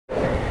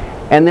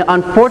And the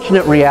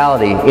unfortunate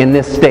reality in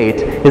this state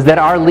is that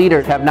our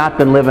leaders have not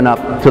been living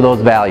up to those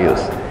values.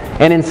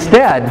 And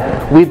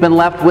instead, we've been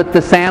left with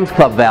the Sam's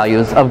Club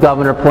values of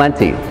Governor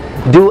Plenty.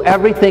 Do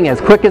everything as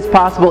quick as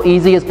possible,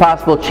 easy as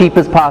possible, cheap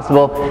as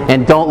possible,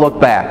 and don't look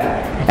back.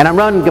 And I'm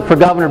running for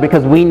governor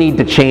because we need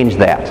to change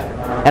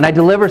that. And I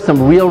deliver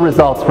some real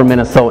results for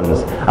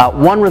Minnesotans.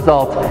 One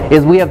result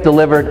is we have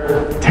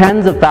delivered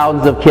tens of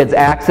thousands of kids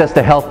access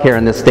to health care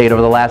in this state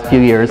over the last few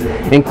years,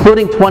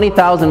 including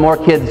 20,000 more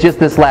kids just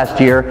this last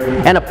year,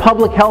 and a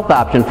public health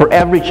option for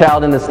every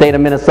child in the state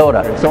of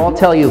Minnesota. So I'll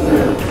tell you,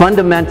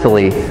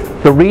 fundamentally,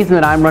 the reason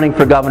that I'm running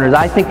for governor is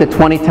I think the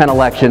 2010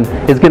 election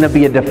is going to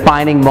be a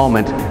defining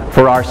moment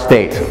for our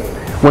state.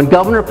 When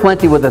Governor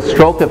Plenty, with a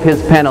stroke of his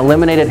pen,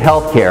 eliminated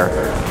health care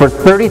for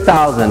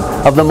 30,000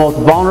 of the most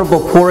vulnerable,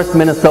 poorest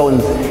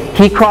Minnesotans,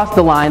 he crossed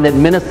the line that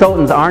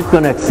Minnesotans aren't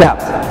going to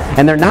accept.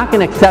 And they're not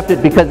going to accept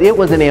it because it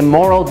was an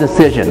immoral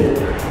decision.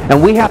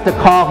 And we have to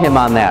call him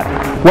on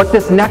that. What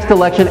this next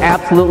election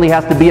absolutely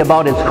has to be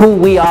about is who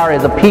we are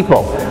as a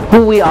people,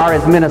 who we are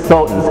as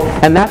Minnesotans.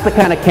 And that's the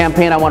kind of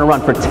campaign I want to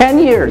run. For 10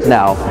 years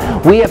now,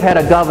 we have had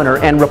a governor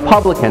and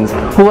Republicans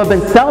who have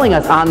been selling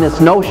us on this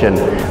notion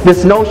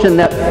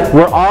that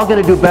we're all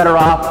going to do better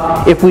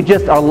off if we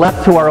just are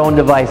left to our own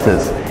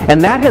devices.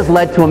 And that has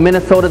led to a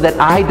Minnesota that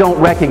I don't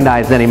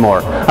recognize anymore.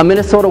 A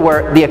Minnesota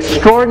where the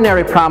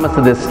extraordinary promise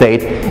of this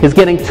state is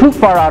getting too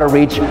far out of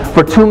reach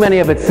for too many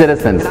of its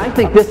citizens. And I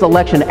think this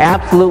election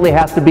absolutely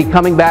has to be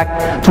coming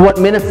back to what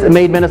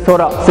made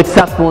Minnesota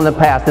successful in the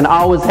past and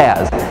always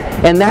has.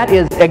 And that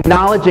is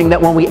acknowledging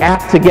that when we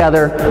act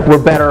together,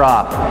 we're better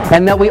off.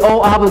 And that we owe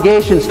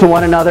obligations to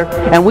one another,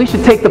 and we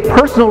should take the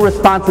personal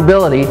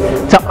responsibility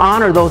to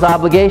honor those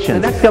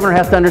obligations. The next governor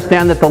has to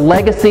understand that the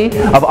legacy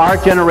of our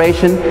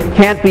generation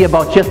can't be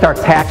about just our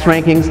tax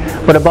rankings,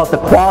 but about the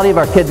quality of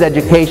our kids'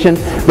 education,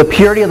 the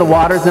purity of the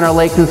waters in our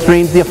lakes and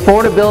streams, the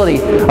affordability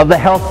of the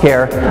health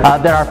care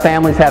that our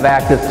families have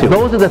access to.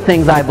 Those are the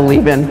things I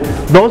believe in.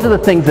 Those are the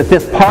things that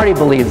this party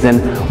believes in.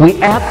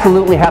 We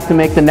absolutely have to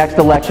make the next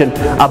election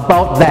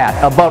about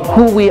that, about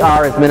who we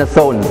are as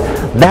Minnesotans.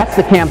 That's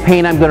the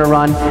campaign I'm going to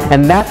run,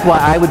 and that's why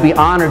I would be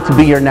honored to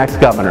be your next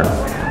governor.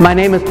 My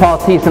name is Paul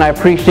Teese, and I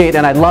appreciate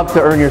and I'd love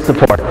to earn your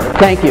support.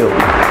 Thank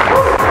you.